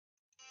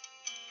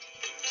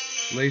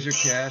Laser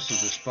cast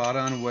is a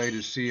spot-on way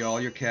to see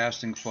all your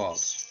casting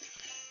faults,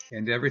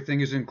 and everything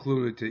is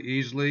included to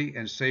easily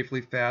and safely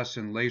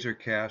fasten laser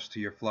cast to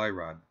your fly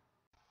rod.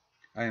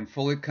 I am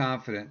fully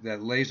confident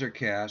that laser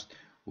cast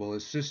will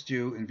assist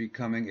you in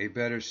becoming a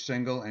better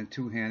single and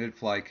two-handed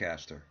fly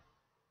caster.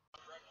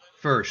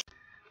 First,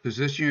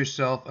 position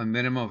yourself a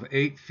minimum of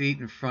 8 feet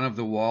in front of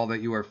the wall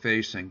that you are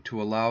facing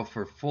to allow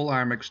for full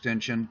arm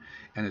extension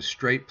and a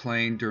straight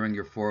plane during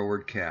your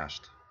forward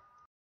cast.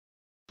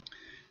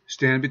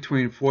 Stand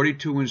between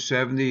 42 and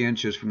 70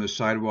 inches from the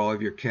sidewall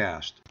of your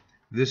cast.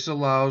 This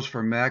allows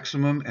for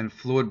maximum and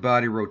fluid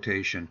body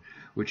rotation,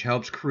 which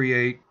helps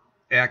create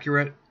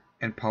accurate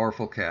and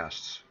powerful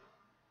casts.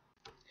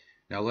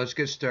 Now let's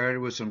get started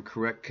with some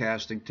correct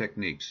casting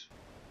techniques.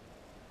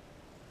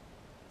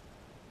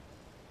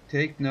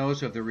 Take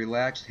notice of the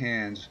relaxed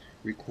hands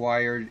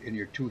required in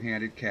your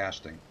two-handed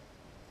casting.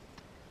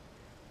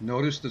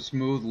 Notice the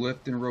smooth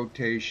lift and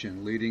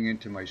rotation leading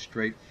into my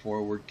straight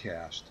forward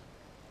cast.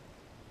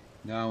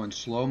 Now in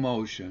slow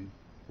motion,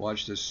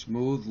 watch the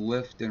smooth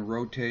lift and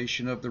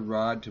rotation of the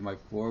rod to my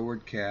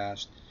forward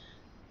cast,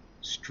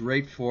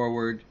 straight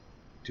forward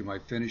to my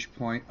finish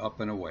point up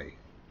and away.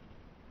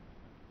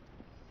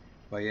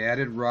 By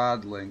added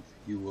rod length,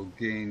 you will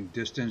gain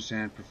distance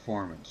and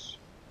performance.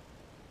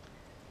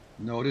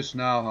 Notice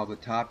now how the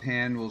top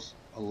hand will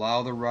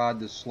allow the rod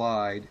to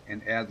slide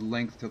and add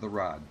length to the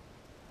rod.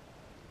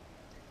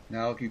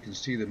 Now you can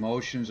see the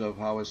motions of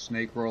how a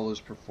snake roll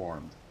is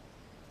performed.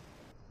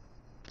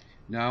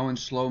 Now in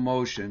slow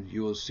motion,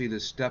 you will see the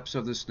steps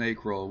of the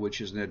snake roll, which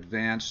is an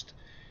advanced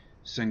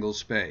single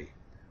spey.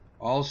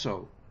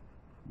 Also,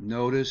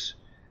 notice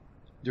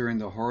during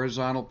the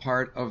horizontal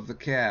part of the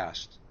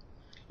cast,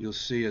 you'll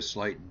see a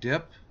slight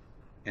dip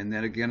and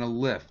then again a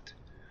lift,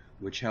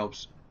 which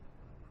helps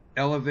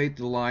elevate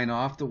the line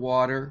off the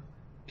water,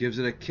 gives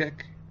it a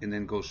kick, and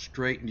then goes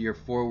straight into your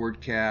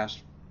forward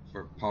cast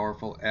for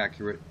powerful,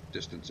 accurate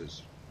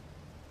distances.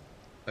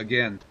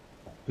 Again,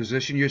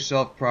 position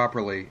yourself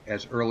properly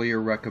as earlier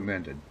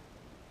recommended.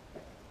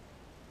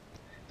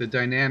 The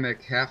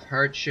dynamic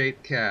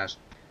half-heart-shaped cast,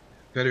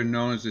 better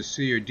known as the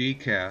C or D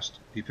cast,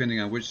 depending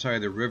on which side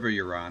of the river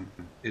you're on,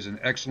 is an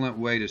excellent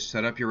way to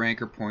set up your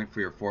anchor point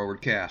for your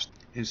forward cast.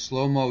 In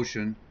slow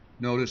motion,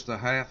 notice the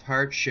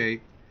half-heart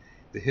shape,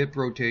 the hip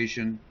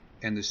rotation,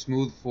 and the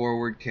smooth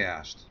forward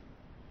cast.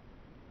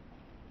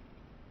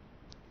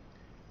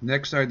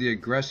 Next are the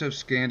aggressive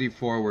scanty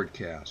forward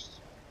casts.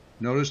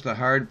 Notice the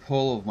hard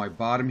pull of my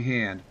bottom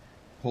hand,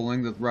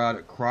 pulling the rod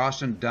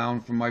across and down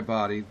from my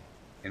body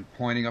and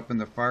pointing up in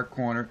the far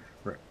corner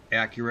for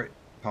accurate,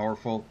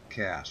 powerful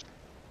cast.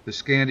 The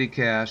scanty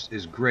cast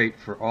is great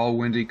for all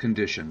windy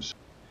conditions.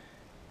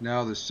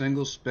 Now the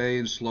single spey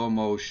in slow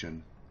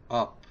motion.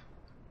 Up,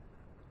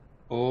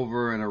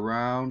 over and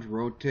around,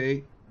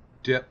 rotate,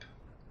 dip,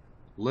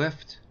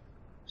 lift,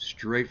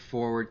 straight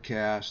forward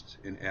cast,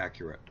 and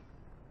accurate.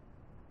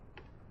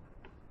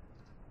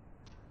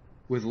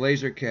 With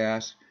laser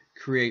casts,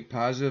 create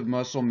positive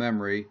muscle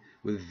memory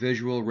with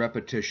visual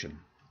repetition.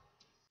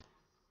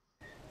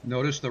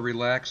 Notice the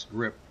relaxed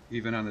grip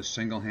even on a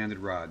single-handed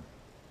rod.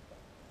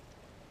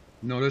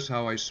 Notice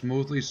how I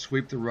smoothly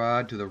sweep the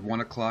rod to the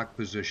 1 o'clock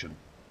position.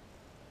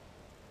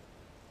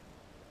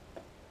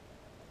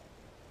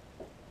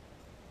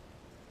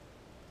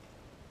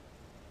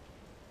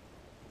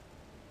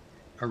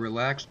 A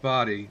relaxed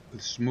body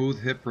with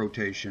smooth hip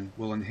rotation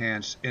will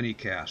enhance any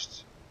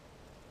casts.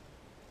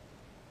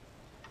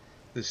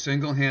 The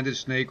single-handed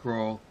snake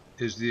roll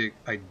is the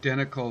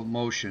identical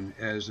motion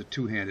as the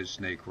two-handed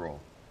snake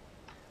roll,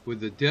 with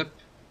the dip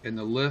and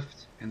the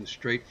lift and the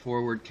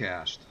straightforward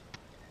cast.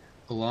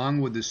 Along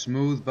with the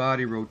smooth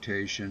body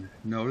rotation,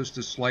 notice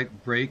the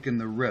slight break in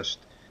the wrist,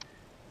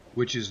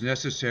 which is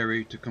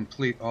necessary to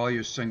complete all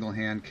your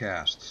single-hand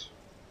casts.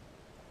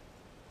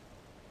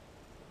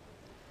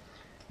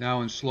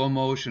 Now in slow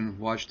motion,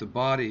 watch the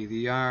body,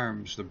 the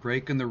arms, the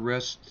break in the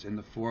wrist, and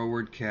the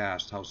forward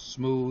cast, how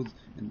smooth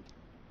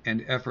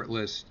and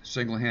effortless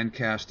single-hand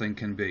casting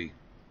can be.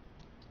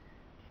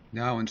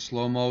 Now in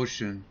slow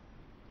motion,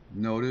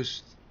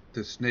 notice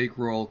the snake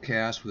roll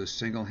cast with a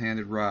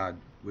single-handed rod,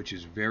 which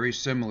is very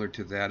similar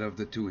to that of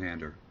the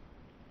two-hander.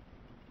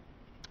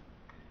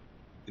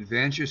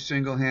 Advance your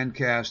single-hand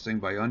casting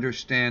by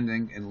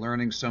understanding and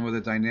learning some of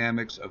the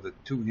dynamics of the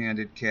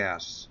two-handed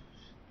casts.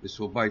 This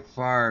will by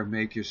far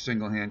make your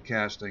single-hand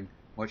casting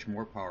much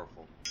more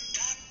powerful.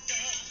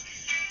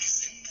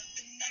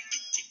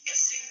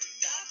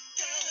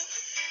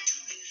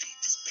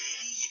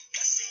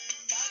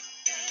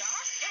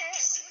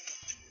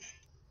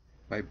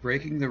 By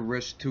breaking the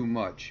wrist too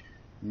much,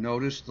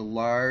 notice the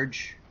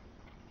large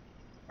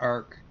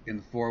arc in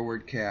the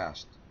forward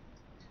cast,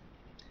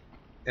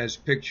 as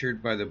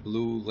pictured by the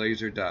blue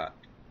laser dot.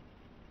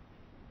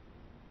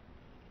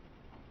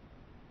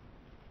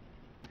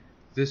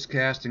 This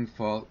casting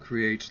fault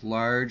creates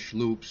large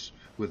loops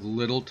with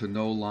little to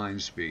no line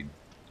speed,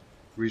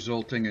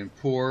 resulting in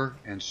poor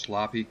and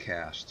sloppy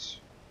casts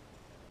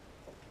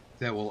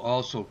that will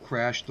also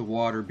crash the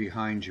water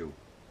behind you.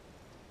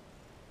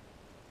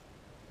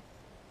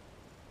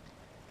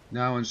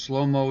 Now in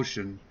slow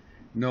motion,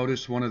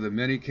 notice one of the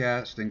many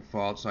casting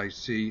faults I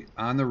see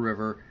on the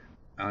river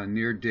on a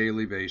near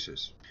daily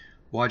basis.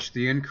 Watch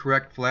the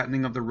incorrect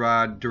flattening of the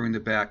rod during the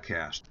back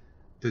cast,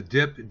 the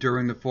dip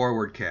during the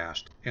forward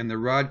cast, and the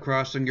rod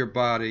crossing your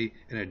body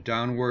in a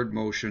downward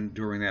motion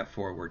during that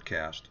forward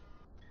cast.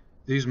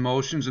 These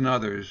motions and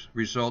others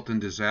result in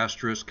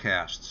disastrous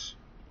casts.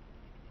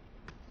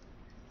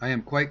 I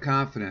am quite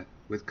confident,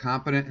 with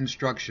competent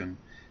instruction,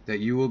 that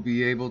you will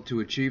be able to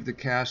achieve the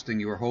casting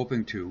you are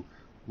hoping to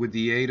with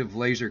the aid of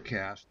laser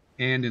cast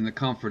and in the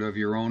comfort of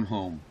your own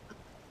home.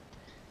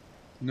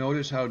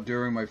 Notice how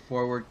during my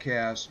forward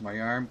cast my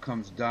arm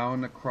comes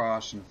down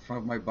across in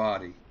front of my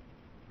body,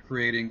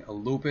 creating a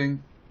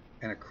looping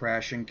and a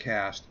crashing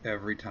cast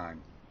every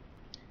time.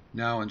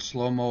 Now in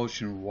slow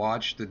motion,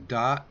 watch the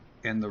dot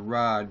and the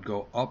rod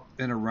go up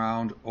and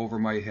around over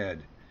my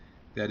head.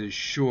 That is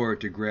sure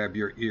to grab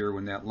your ear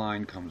when that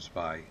line comes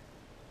by.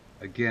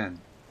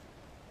 Again,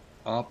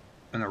 up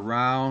and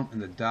around,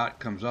 and the dot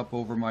comes up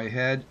over my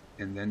head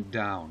and then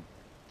down.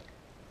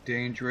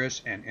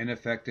 Dangerous and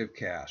ineffective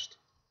cast.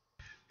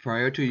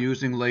 Prior to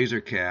using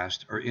laser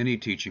cast or any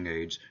teaching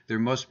aids, there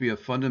must be a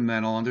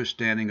fundamental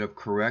understanding of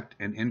correct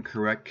and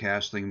incorrect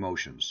casting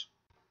motions.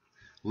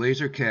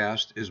 Laser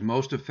cast is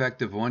most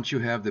effective once you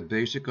have the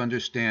basic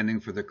understanding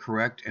for the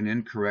correct and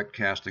incorrect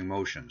casting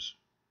motions.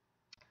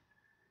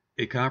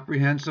 A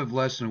comprehensive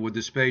lesson with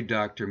the Spey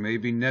Doctor may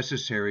be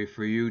necessary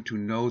for you to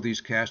know these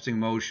casting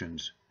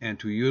motions and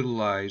to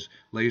utilize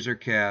laser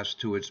cast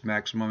to its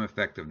maximum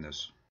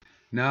effectiveness.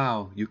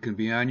 Now you can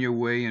be on your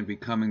way in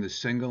becoming the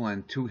single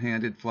and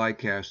two-handed fly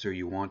caster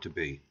you want to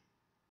be.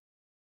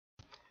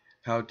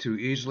 How to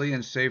easily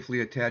and safely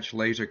attach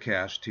laser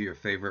cast to your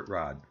favorite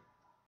rod.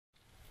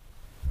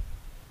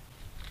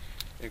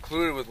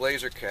 Included with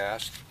laser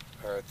cast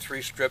are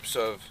 3 strips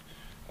of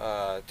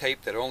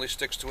tape that only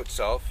sticks to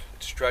itself.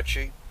 It's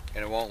stretchy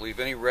and it won't leave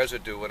any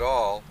residue at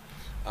all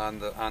on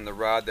the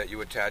rod that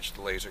you attach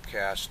the laser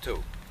cast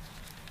to.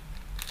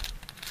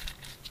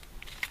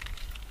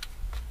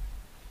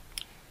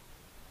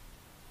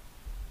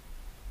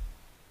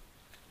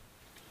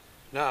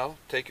 Now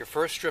take your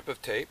first strip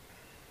of tape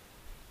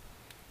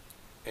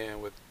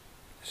and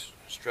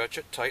stretch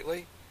it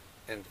tightly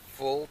and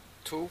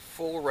 2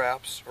 full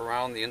wraps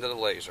around the end of the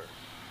laser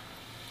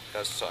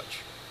as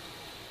such.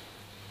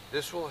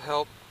 This will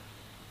help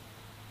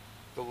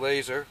the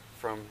laser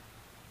from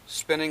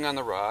spinning on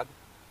the rod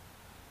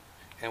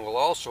and will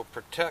also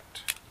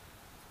protect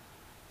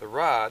the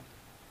rod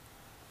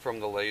from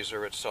the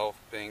laser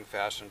itself being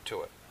fastened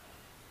to it.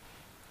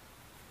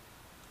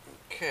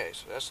 Okay,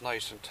 so that's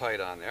nice and tight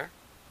on there.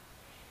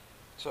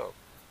 So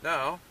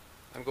now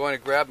I'm going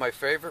to grab my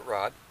favorite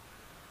rod,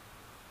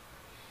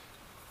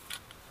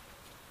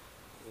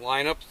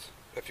 line up,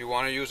 if you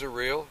want to use a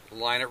reel,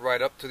 line it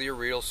right up to your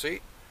reel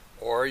seat,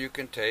 or you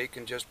can take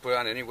and just put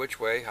on any which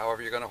way,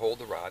 however you're going to hold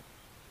the rod,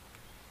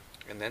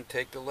 and then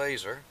take the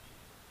laser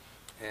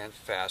and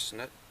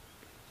fasten it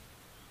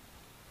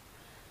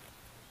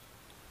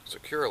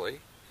securely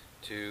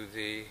to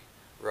the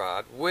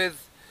rod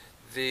with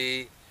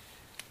the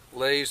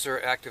laser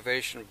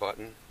activation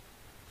button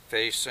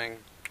facing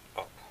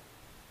up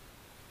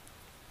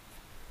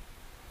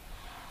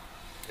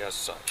as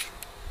such.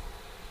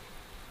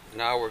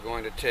 Now we're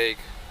going to take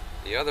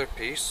the other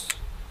piece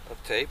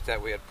of tape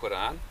that we had put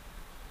on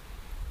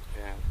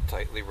and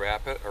tightly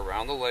wrap it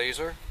around the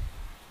laser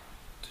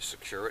to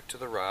secure it to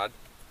the rod.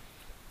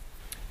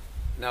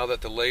 Now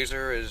that the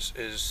laser is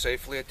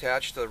safely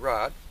attached to the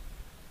rod,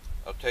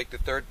 I'll take the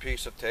third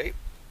piece of tape,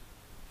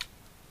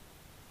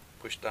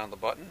 push down the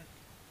button,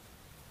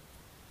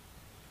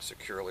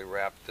 securely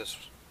wrap this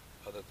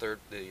third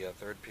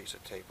piece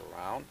of tape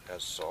around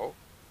as so.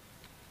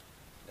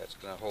 That's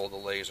going to hold the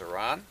laser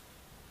on.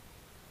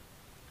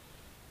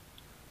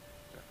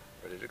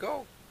 Ready to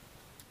go.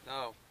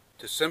 Now,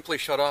 to simply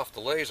shut off the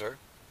laser,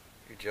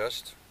 you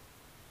just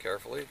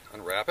carefully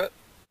unwrap it.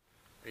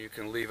 You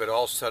can leave it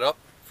all set up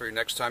for your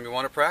next time you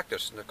want to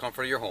practice in the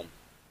comfort of your home.